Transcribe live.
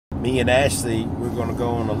Me and Ashley, we're going to go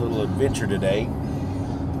on a little adventure today.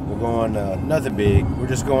 We're going nothing big. We're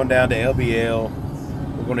just going down to LBL.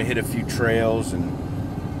 We're going to hit a few trails and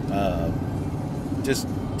just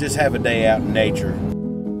have a day out in nature.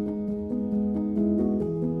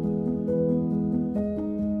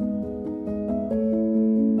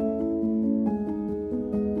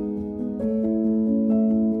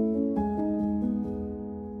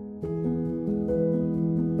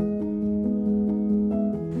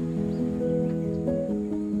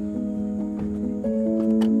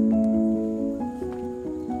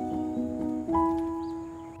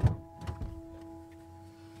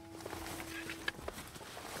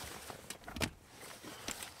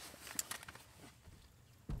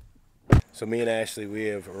 So me and Ashley, we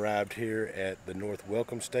have arrived here at the North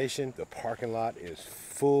Welcome Station. The parking lot is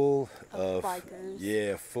full of bikers.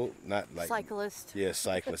 Yeah, full, not like cyclists. Yeah,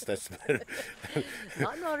 cyclists. That's better.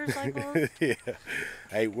 Not motorcycles. Yeah.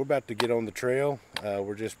 Hey, we're about to get on the trail.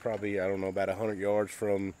 We're just probably, I don't know, about 100 yards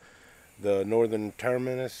from the northern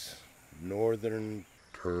terminus of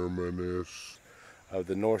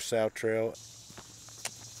the North-South Trail.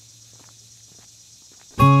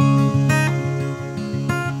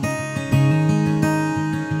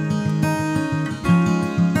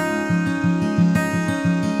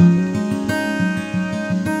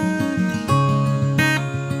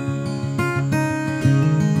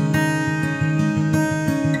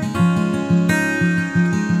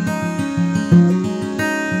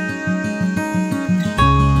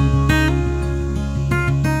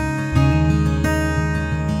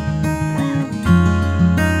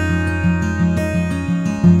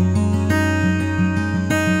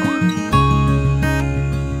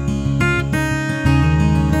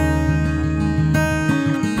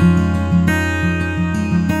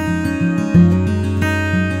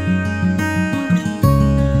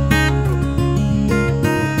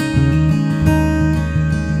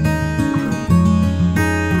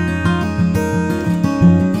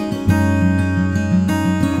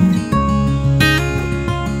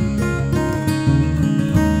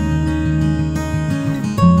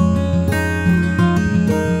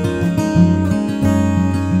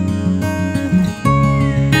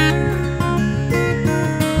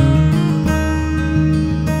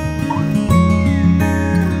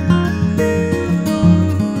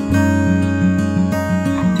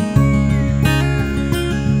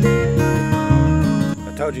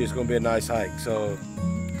 It's gonna be a nice hike, so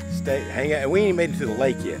hang out. We ain't made it to the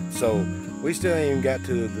lake yet, so we still ain't even got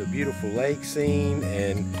to the beautiful lake scene.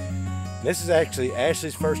 And this is actually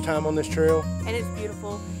Ashley's first time on this trail, and it's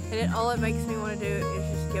beautiful. And all it makes me want to do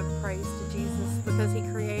is just give praise to Jesus, because He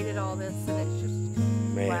created all this, and it's just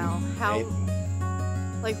wow. How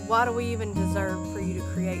like, why do we even deserve for you to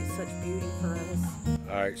create such beauty for us?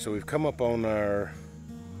 All right, so we've come up on our.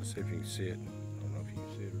 Let's see if you can see it.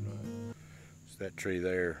 That tree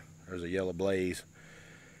there, there's a yellow blaze,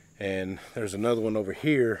 and there's another one over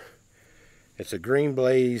here. It's a green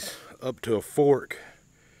blaze up to a fork,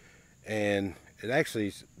 and it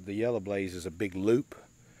actually, the yellow blaze is a big loop,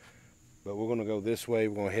 but we're going to go this way.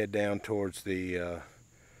 We're going to head down towards the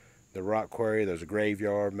rock quarry. There's a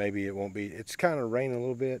graveyard. Maybe it won't be, it's kind of raining a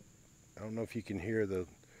little bit. I don't know if you can hear the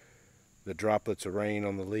droplets of rain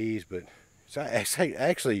on the leaves, but it's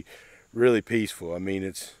actually really peaceful. I mean,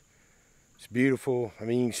 it's beautiful. I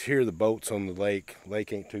mean, you can hear the boats on the lake.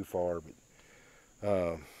 Lake ain't too far,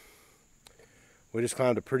 but we just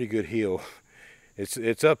climbed a pretty good hill.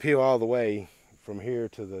 It's uphill all the way from here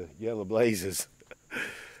to the yellow blazes.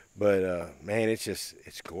 But man, it's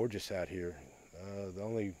gorgeous out here. The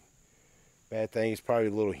only bad thing is probably a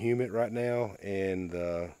little humid right now, and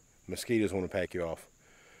mosquitoes want to pack you off.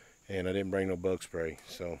 And I didn't bring no bug spray,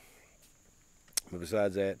 so. But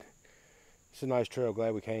besides that, it's a nice trail.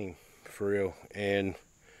 Glad we came. For real. And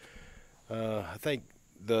I think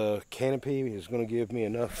the canopy is going to give me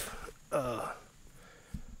enough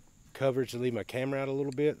coverage to leave my camera out a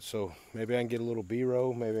little bit, so maybe I can get a little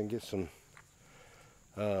B-roll. Maybe I can get some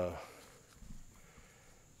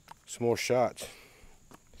more shots.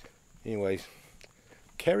 Anyways,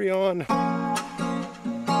 carry on.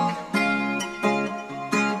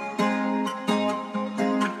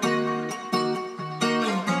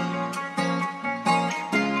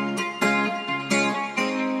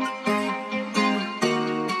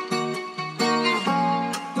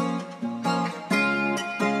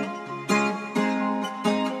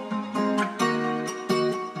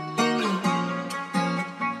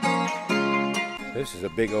 This is a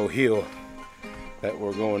big old hill that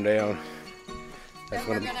we're going down. That's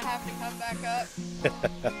we're gonna have to come back up.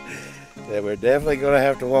 Yeah, we're definitely gonna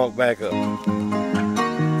have to walk back up.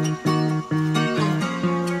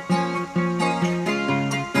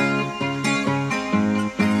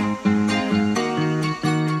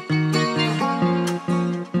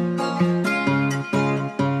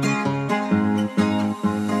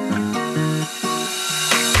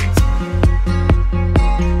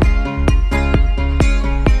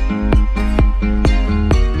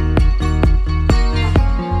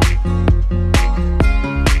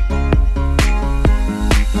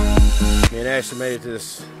 at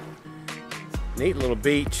this neat little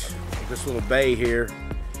beach, this little bay here,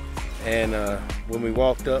 and when we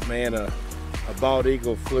walked up, man, a bald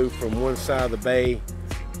eagle flew from one side of the bay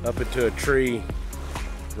up into a tree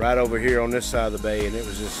right over here on this side of the bay, and it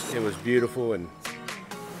was beautiful. And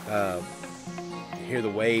you hear the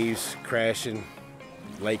waves crashing,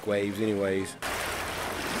 lake waves anyways.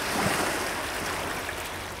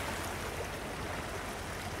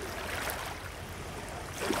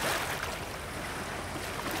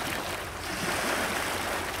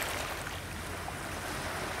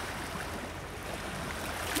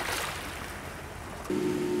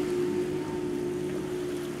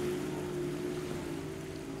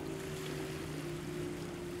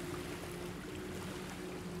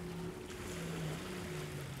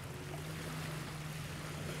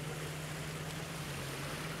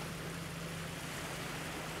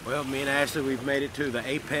 Well, me and Ashley, we've made it to the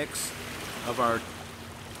apex of our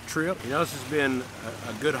trip. You know, this has been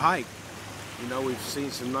a good hike. You know, we've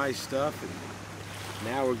seen some nice stuff,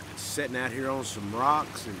 and now we're sitting out here on some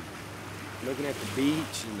rocks and looking at the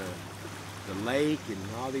beach and the lake and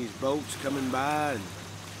all these boats coming by, and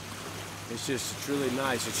it's really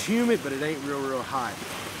nice. It's humid, but it ain't real hot.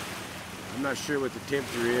 I'm not sure what the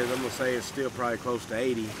temperature is. I'm gonna say it's still probably close to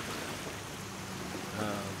 80.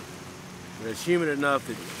 But it's humid enough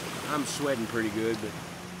that I'm sweating pretty good,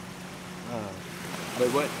 but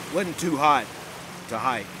it wasn't too hot to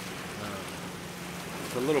hike.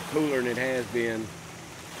 It's a little cooler than it has been.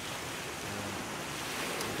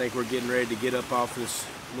 I think we're getting ready to get up off this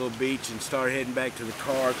little beach and start heading back to the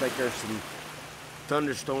car. I think there's some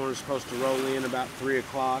thunderstorms supposed to roll in about 3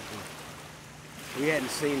 o'clock. We hadn't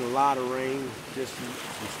seen a lot of rain, just some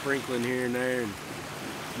sprinkling here and there, and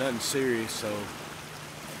nothing serious. So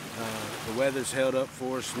the weather's held up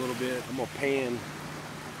for us a little bit. I'm gonna pan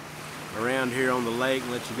around here on the lake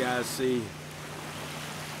and let you guys see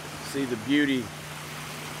the beauty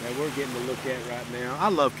that we're getting to look at right now. I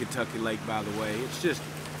love Kentucky Lake, by the way. It's just,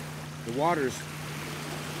 the water's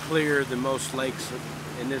clearer than most lakes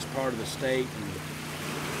in this part of the state, and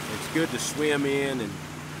it's good to swim in, and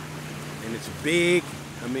it's big.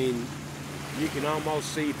 I mean, you can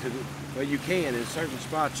almost see to the, well, you can, in certain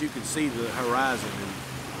spots you can see the horizon, and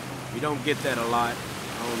you don't get that a lot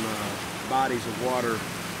on bodies of water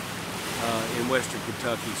in western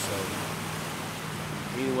Kentucky. So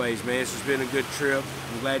anyways, man, this has been a good trip.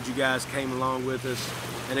 I'm glad you guys came along with us.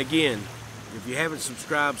 And again, if you haven't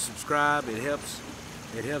subscribed, subscribe. It helps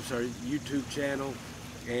our YouTube channel.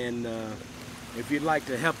 And if you'd like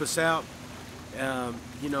to help us out,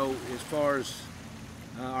 you know, as far as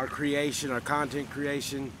our creation, our content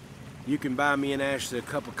creation, you can buy me and Ashley a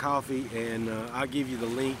cup of coffee, and I'll give you the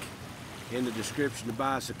link in the description to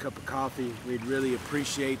buy us a cup of coffee. We'd really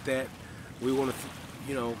appreciate that. We want to,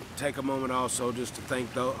 you know, take a moment also just to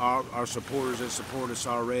thank our supporters that support us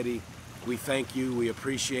already. We thank you. We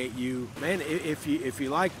appreciate you, man. If you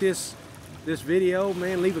like this video,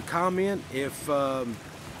 man, leave a comment. If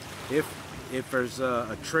there's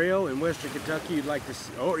a trail in western Kentucky you'd like to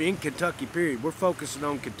see, or in Kentucky period, we're focusing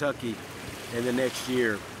on Kentucky in the next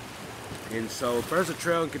year. And so if there's a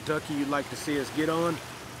trail in Kentucky you'd like to see us get on,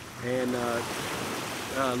 and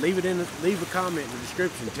leave a comment in the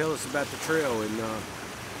description. Tell us about the trail, and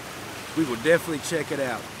we will definitely check it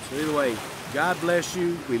out. So either way, God bless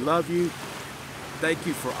you. We love you. Thank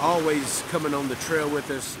you for always coming on the trail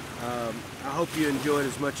with us. I hope you enjoyed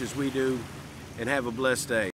as much as we do, and have a blessed day.